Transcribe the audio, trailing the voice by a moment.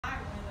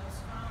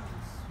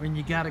when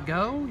you gotta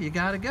go, you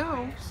gotta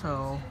go.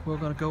 So we're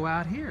gonna go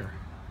out here.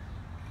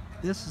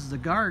 This is the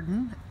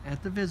garden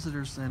at the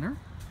visitor center,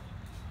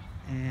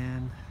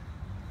 and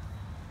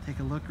take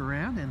a look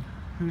around. And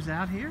who's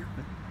out here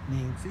but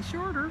Nancy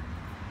Shorter?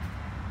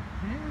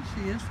 There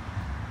she is.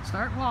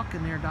 Start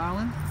walking there,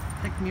 darling.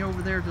 Take me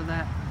over there to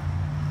that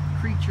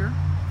creature.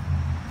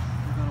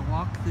 We're gonna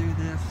walk through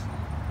this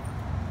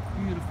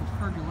beautiful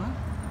pergola.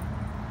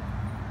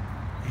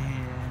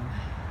 And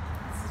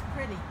this is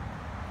pretty.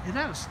 Is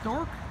that a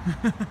stork?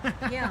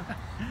 Yeah.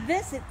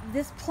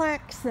 This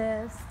plaque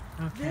says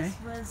okay. This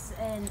was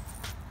an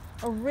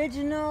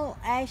original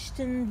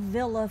Ashton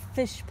Villa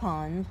fish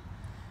pond,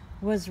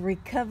 was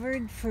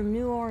recovered from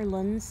New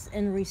Orleans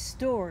and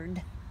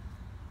restored.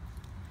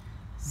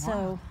 So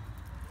wow.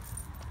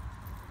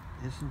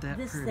 Isn't that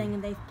this pretty? thing,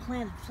 and they've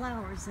planted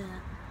flowers in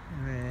it.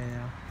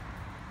 Yeah.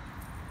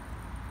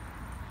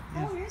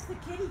 Oh, here's the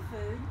kitty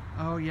food.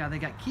 Oh yeah, they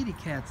got kitty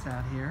cats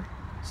out here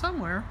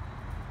somewhere.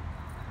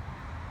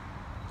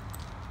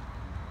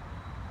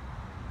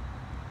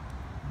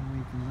 And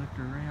we can look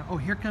around. Oh,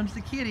 here comes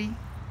the kitty.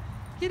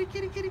 Kitty,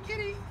 kitty, kitty,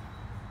 kitty.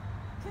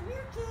 Come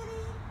here,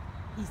 kitty.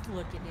 He's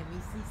looking at him. He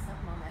sees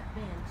something on that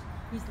bench.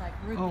 He's like,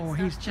 Ruby's oh, not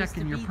he's supposed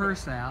checking to your be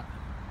purse there. out.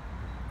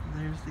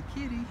 There's the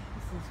kitty.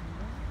 He says,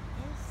 what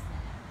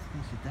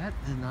is that?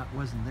 He said, that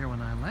wasn't there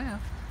when I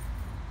left.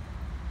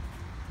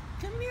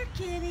 Come here,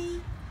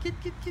 kitty. Kit,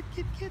 kit, kit,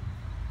 kit, kit.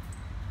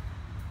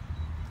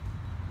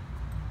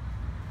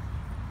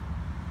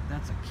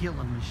 That's a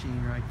killing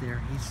machine right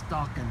there. He's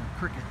stalking a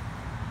cricket.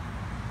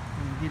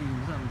 And getting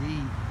him something to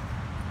eat.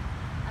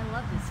 I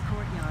love this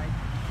courtyard.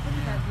 Look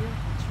at that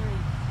beautiful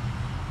tree.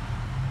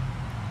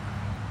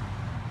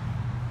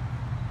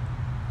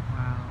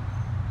 Wow.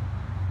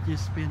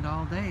 Just spend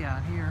all day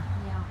out here.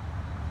 Yeah.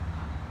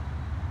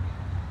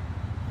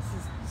 This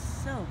is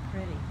so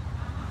pretty.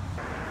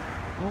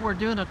 Well, we're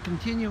doing a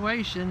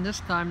continuation, this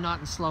time not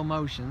in slow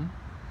motion.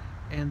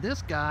 And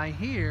this guy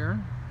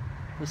here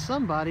was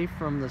somebody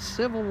from the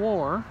Civil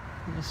War.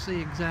 Let's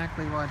see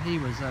exactly what he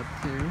was up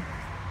to.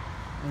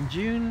 On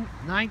June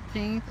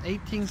 19th,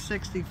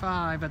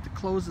 1865, at the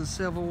close of the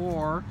Civil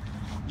War,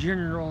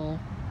 General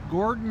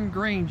Gordon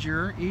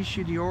Granger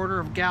issued the Order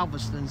of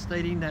Galveston,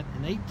 stating that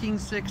in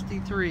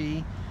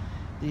 1863,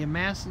 the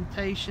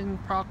Emancipation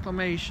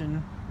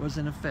Proclamation was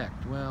in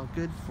effect. Well,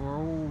 good for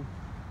old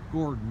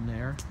Gordon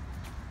there.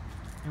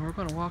 And we're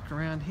going to walk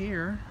around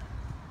here.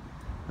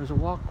 There's a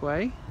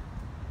walkway,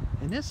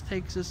 and this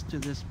takes us to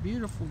this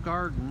beautiful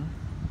garden,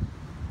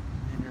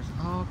 and there's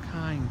all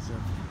kinds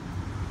of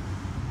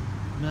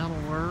metal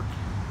work.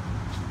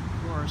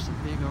 Of course, a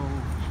big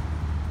old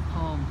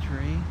palm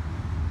tree,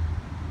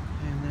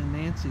 and then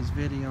Nancy's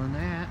videoing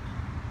that,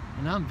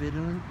 and I'm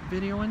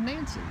videoing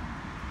Nancy.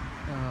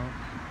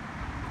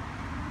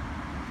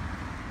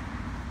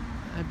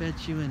 I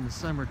bet you in the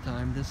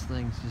summertime this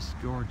thing's just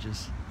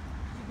gorgeous. Did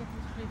you get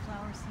these pretty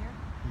flowers here?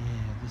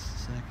 Yeah, just a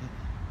second.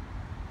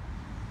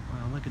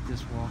 Wow, look at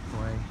this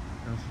walkway.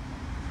 It goes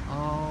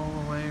all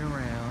the way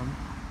around.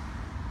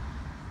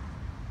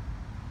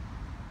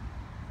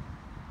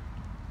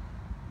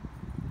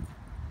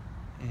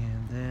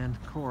 And then,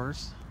 of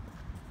course,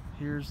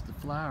 here's the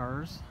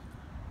flowers.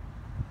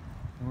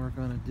 And we're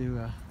going to do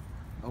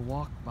a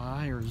walk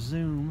by or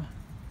zoom.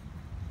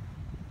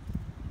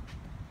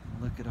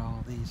 And look at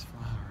all these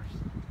flowers.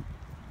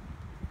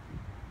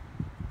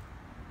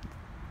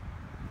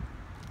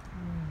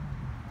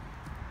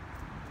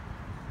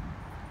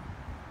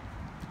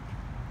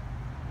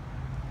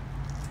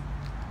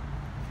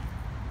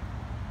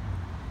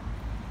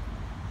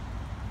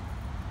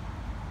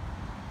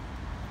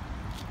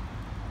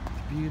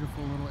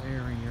 Beautiful little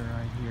area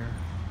right here.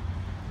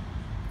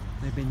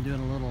 They've been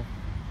doing a little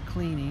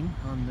cleaning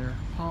on their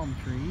palm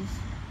trees,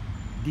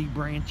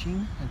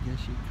 debranching, I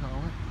guess you'd call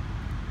it.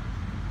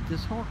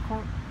 This whole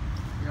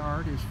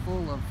courtyard is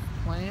full of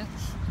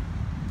plants.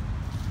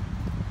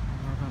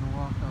 And we're going to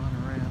walk on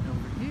around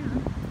over here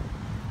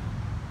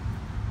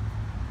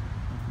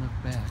and look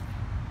back.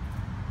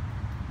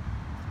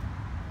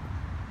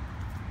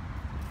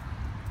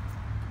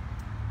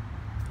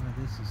 Now,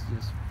 this is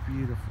just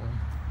beautiful.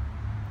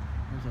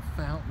 There's a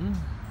fountain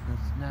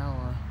that's now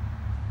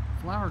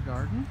a flower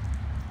garden.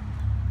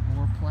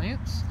 More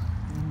plants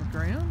in the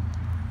ground.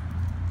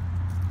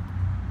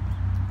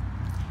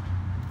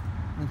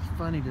 It's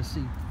funny to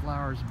see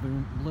flowers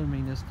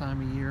blooming this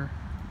time of year.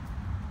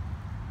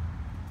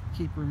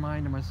 Keep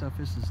reminding myself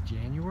this is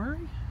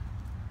January.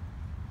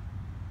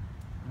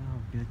 Oh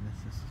goodness,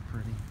 this is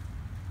pretty.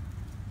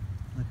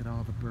 Look at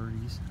all the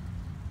birdies.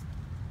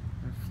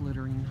 They're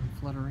fluttering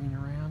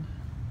around.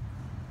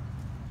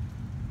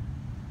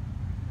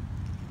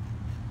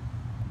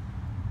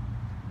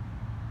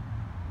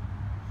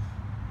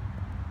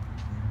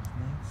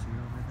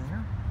 Over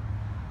there.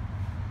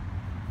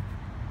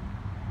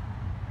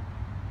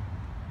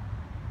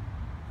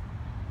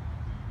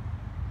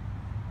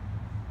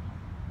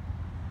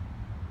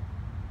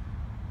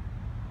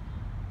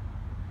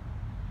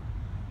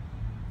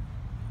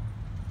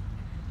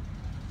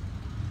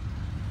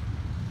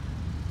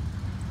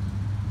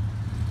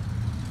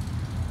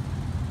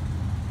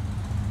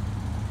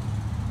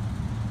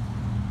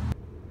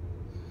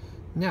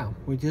 Now,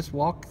 we just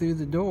walked through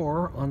the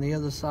door on the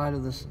other side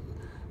of the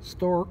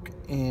stork,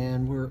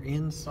 and we're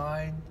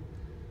inside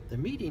the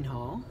meeting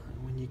hall.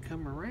 When you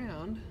come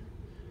around,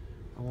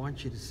 I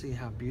want you to see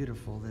how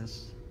beautiful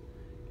this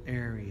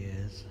area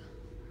is.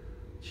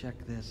 Check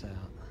this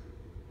out.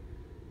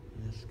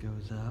 This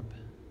goes up.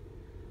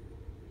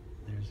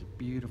 There's a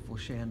beautiful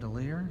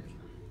chandelier.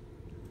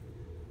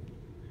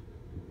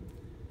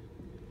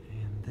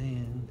 And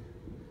then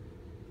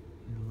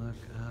you look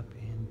up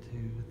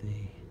into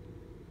the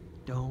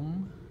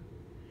dome,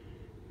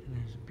 and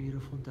there's a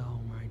beautiful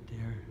dome right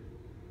there.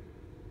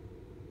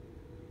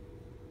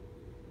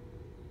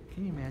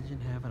 Can you imagine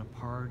having a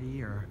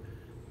party or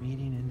a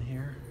meeting in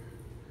here?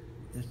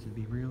 This would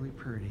be really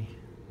pretty.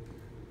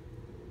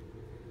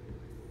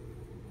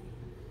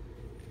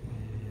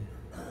 And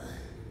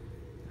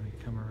we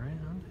come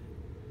around,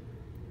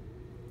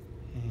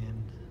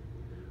 and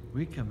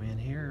we come in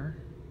here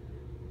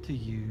to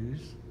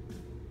use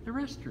the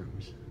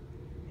restrooms.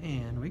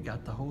 And we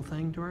got the whole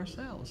thing to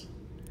ourselves.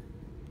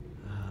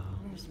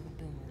 Where's my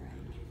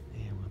boomerang?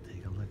 And we'll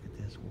take a look at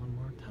this one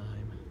more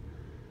time.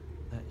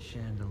 That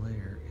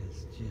chandelier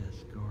is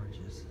just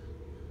gorgeous.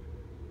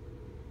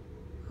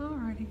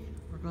 Alrighty,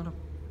 we're gonna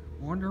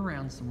wander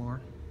around some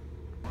more.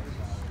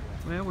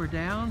 Well, we're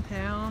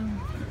downtown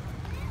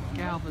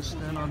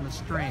Galveston on the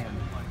Strand.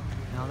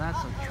 Now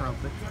that's a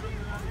trumpet.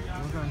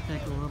 We're gonna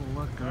take a little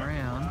look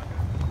around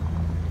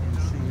and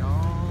see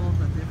all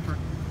the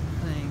different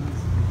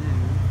things to do.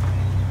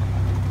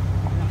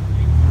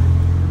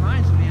 It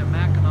reminds me of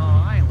Mackinac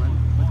Island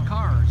with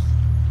cars.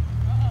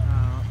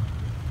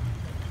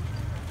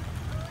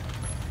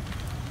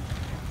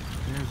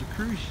 There's a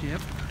cruise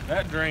ship.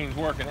 That drain's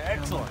working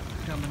excellent.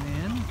 Coming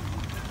in.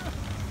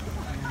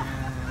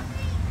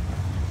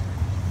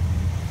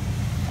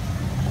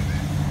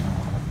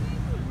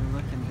 And we're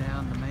looking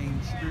down the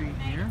main street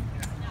here.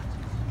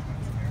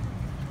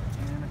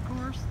 And of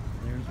course,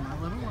 there's my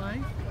little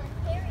light.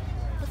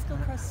 Let's go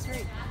across the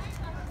street.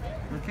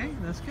 Okay,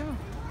 let's go.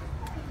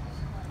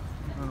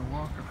 We're going to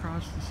walk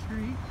across the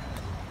street.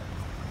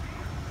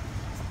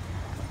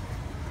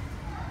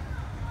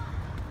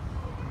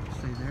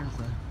 See, there's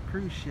a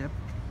cruise ship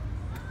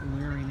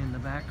leering in the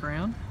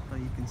background, so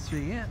you can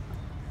see it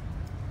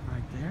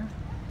right there.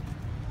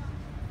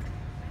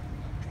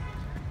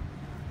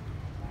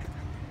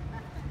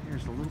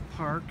 Here's a little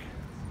park.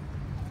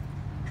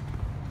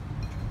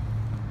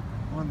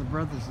 One of the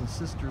brothers and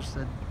sisters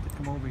said to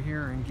come over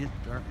here and get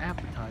our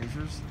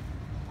appetizers,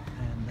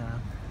 and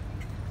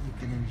you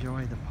can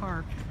enjoy the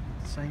park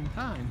at the same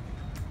time.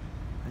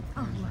 But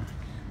Oh, there's look.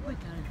 We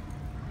gotta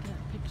get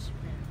a picture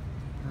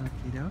there.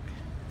 Okie doke.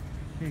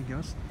 Here you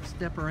go.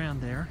 Step around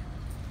there.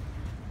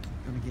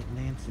 Gonna get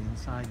Nancy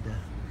inside the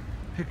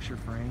picture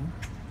frame.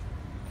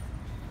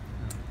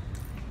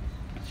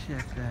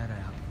 Check that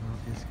out.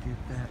 We'll just get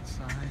that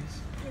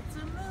size. It's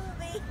a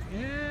movie.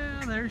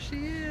 Yeah, there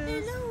she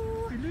is.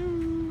 Hello.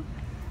 Hello.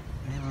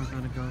 And we're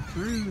gonna go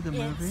through the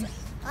movie. It's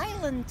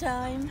island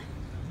time.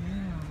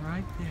 Yeah,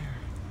 right there.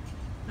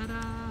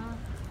 Ta-da!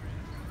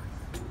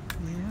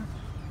 Yeah.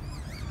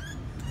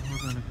 And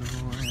we're gonna go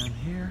around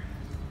here.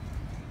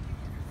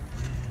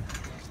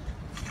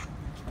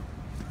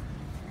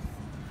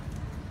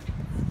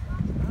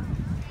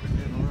 We're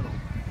doing a little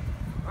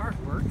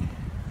artwork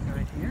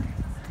right here.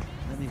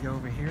 Let me go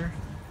over here.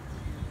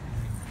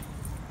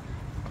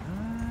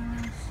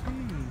 Let's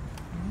see.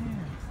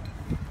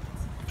 Yeah.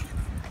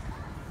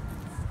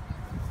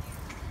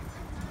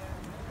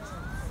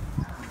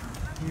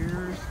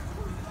 Here's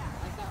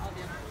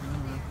one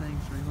of the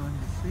things we wanted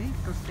to see.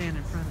 Go stand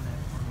in front of that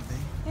for me,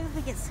 babe. Maybe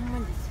we get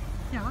someone.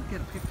 Yeah, I'll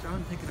get a picture.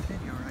 I'm taking a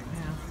video right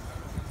now.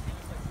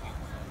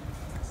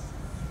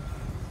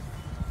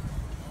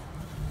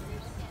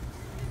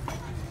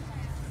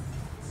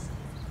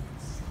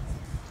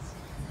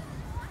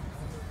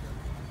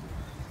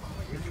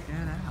 Check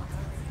that out.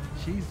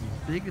 She's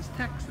as big as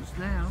Texas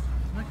now.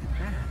 Look at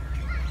that.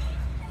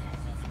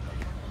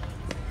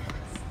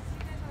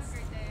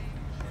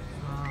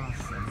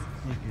 Awesome.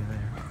 Look at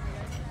there.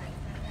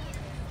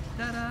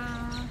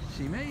 Ta-da!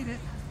 She made it.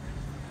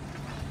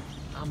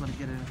 I'm gonna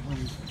get one of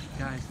these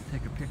guys to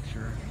take a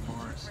picture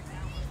for us.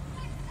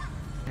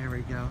 There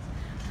we go.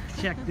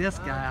 Check this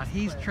guy out.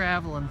 He's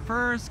traveling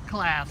first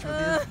class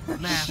with his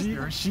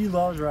master. She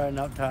loves riding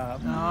up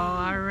top. Oh,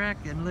 I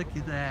reckon.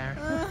 Looky there.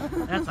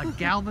 That's a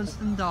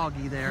Galveston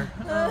doggy there.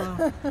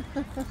 Oh.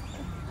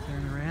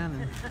 Turn around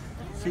and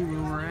see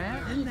where we're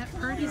at. Isn't that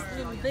pretty? He's a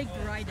little big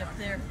right up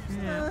there.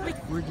 Yeah.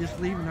 We're just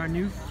leaving our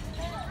new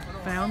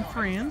found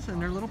friends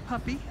and their little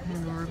puppy,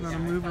 and we're going to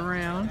move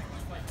around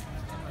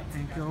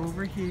and go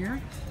over here.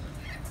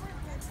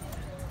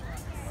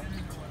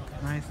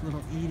 Nice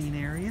little eating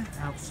area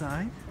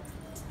outside.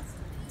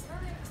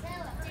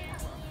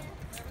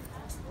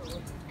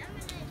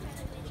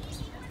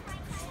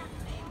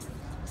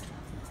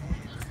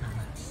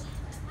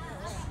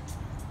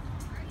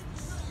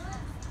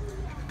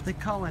 They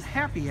call it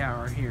happy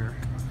hour here.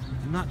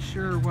 I'm not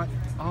sure what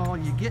all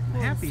you get in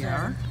happy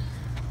hour,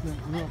 but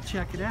we'll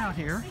check it out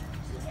here.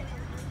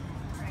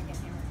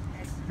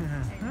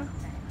 Uh-huh.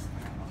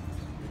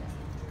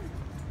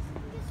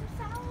 Get some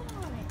salad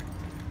on it.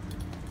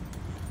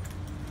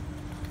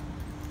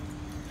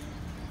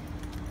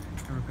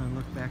 We're going to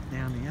look back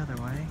down the other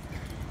way.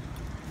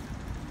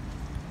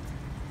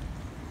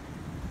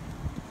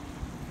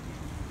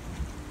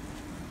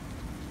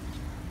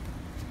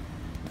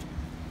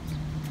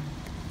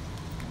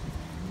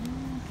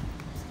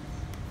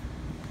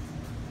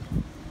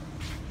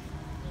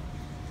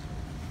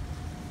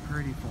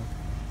 Prettyful.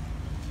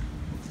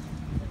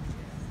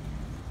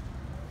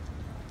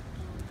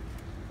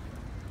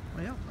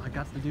 Well, I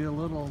got to do a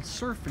little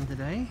surfing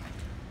today.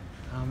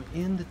 I'm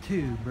in the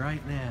tube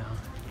right now,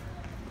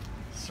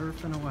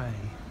 surfing away.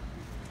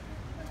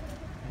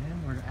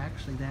 And we're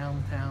actually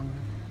downtown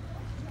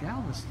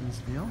Galveston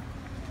still,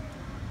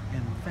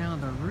 and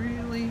found a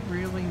really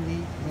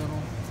neat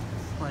little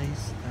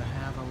place to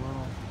have a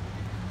little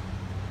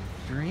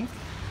drink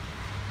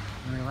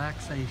and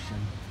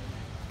relaxation.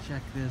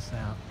 Check this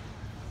out.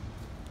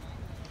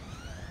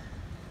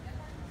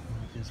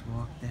 We'll just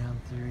walk down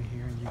through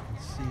here and you can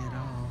see it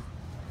all.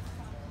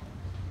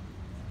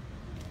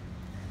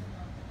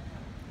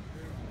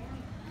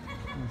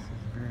 This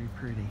is very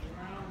pretty.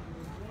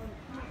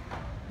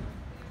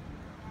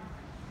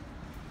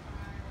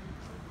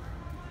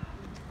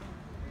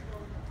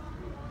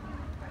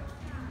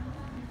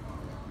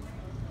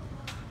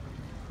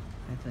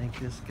 I think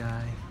this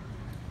guy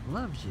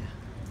loves you.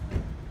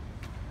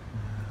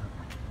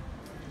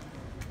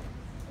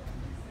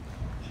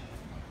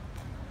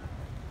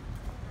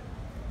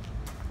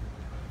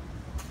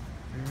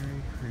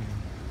 Very pretty.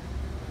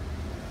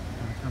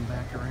 Gonna come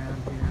back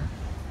around here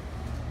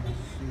and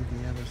see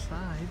the other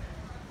side.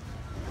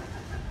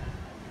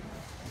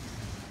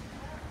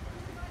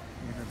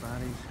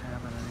 Everybody's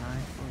having a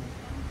nice little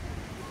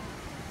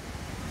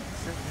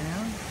sit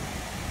down.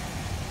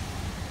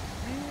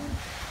 And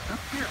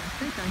up here, I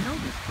think I know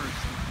this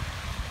person.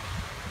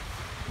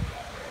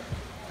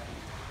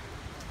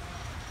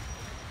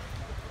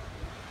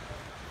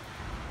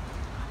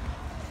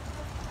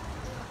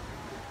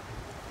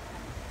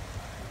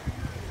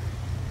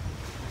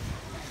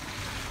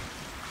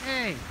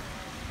 Hey!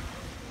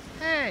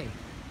 Hey!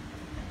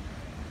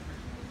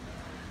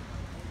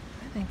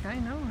 I think I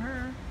know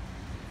her.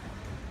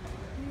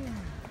 Yeah.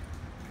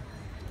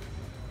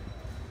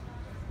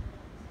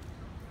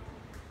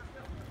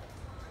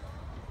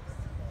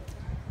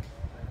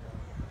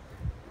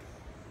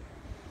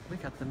 We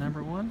got the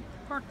 #1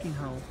 parking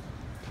hole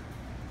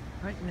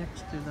right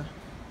next to the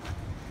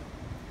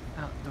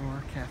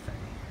outdoor cafe.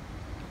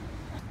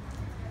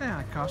 Yeah,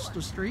 across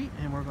the street,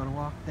 and we're going to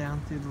walk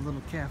down through the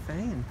little cafe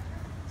and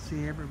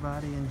see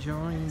everybody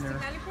enjoying their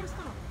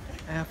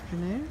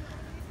afternoon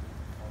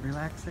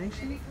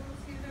relaxation.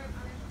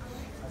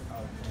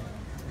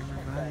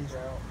 Everybody's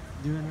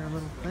doing their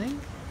little thing.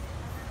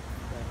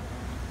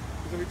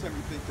 Every time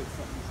you think that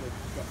something's like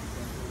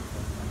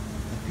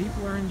The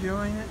people are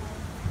enjoying it,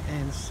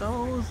 and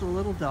so is the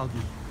little doggy.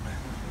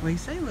 What do you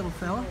say, little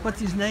fella?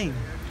 What's his name?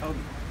 Toby.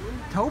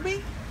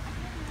 Toby?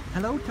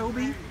 Hello,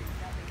 Toby.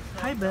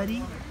 Hi,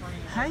 buddy.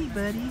 Hi,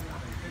 buddy.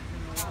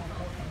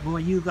 Boy,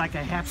 you look like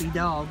a happy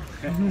dog.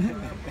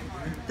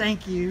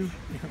 Thank you.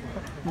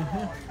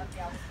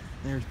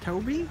 There's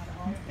Toby,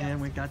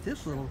 and we got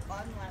this little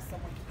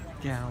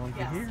gal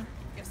over here.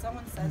 If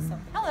someone says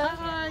something. Hello.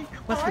 Hi.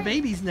 What's the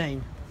baby's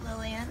name?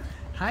 Lillian.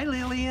 Hi,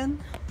 Lillian.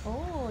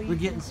 Oh, We're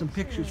getting some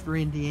pictures for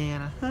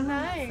Indiana.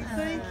 Nice.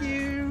 Thank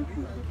you.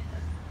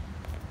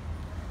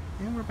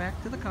 And we're back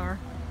to the car.